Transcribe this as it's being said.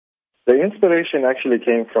The inspiration actually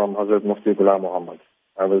came from Hazrat Mufti Ghulam Muhammad.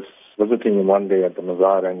 I was visiting him one day at the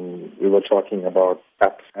Mazar and we were talking about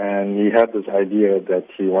apps. And he had this idea that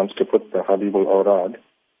he wants to put the Habibul Awrad,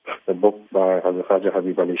 the book by Hazrat Khaja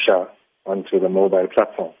Habib Ali Shah, onto the mobile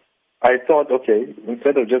platform. I thought, okay,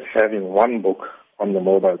 instead of just having one book on the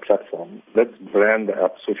mobile platform, let's brand the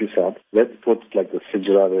app Soofie Saheb. Let's put like the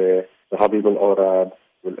Sijra there, the Habibul Awrad,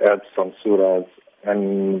 we'll add some surahs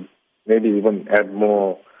and maybe even add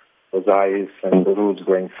more Wazais and the rules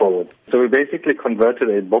going forward. So we basically converted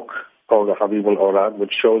a book called the Habibul Awrad,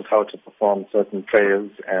 which shows how to perform certain prayers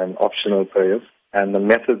and optional prayers and the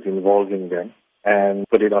methods involving them, and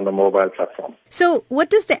put it on the mobile platform. So what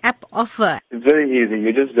does the app offer? It's very easy.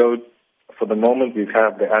 You just go, for the moment we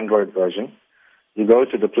have the Android version, you go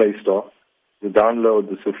to the Play Store, you download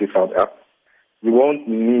the Soofie Saheb app. You won't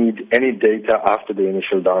need any data after the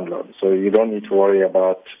initial download, so you don't need to worry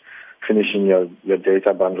about finishing your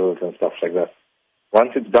data bundles and stuff like that. Once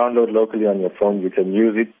it's downloaded locally on your phone, you can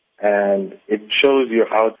use it, and it shows you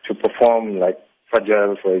how to perform, like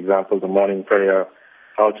Fajr, for example, the morning prayer,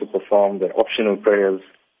 how to perform the optional prayers.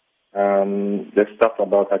 There's stuff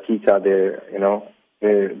about Akita there,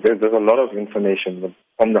 There's a lot of information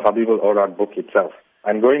from the Habibul Awrad book itself.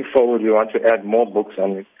 And going forward, we want to add more books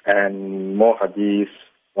on it and more hadiths,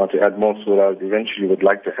 want to add more surahs. Eventually, we'd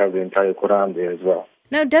like to have the entire Quran there as well.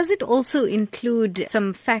 Now, does it also include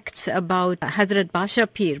some facts about Hazrat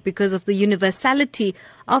Badsha Peer because of the universality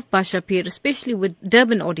of Badsha Peer, especially with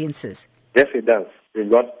Durban audiences? Yes, it does.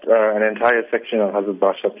 We've got an entire section of Hazrat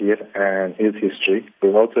Badsha Peer and his history.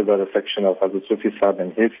 We've also got a section of Hazrat Soofie Saheb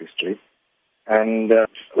and his history. And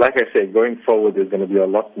like I say, going forward, there's going to be a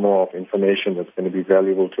lot more information that's going to be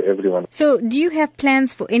valuable to everyone. So do you have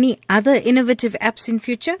plans for any other innovative apps in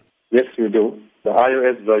future? Yes, we do. The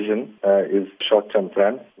iOS version is short-term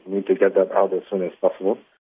plan. We need to get that out as soon as possible.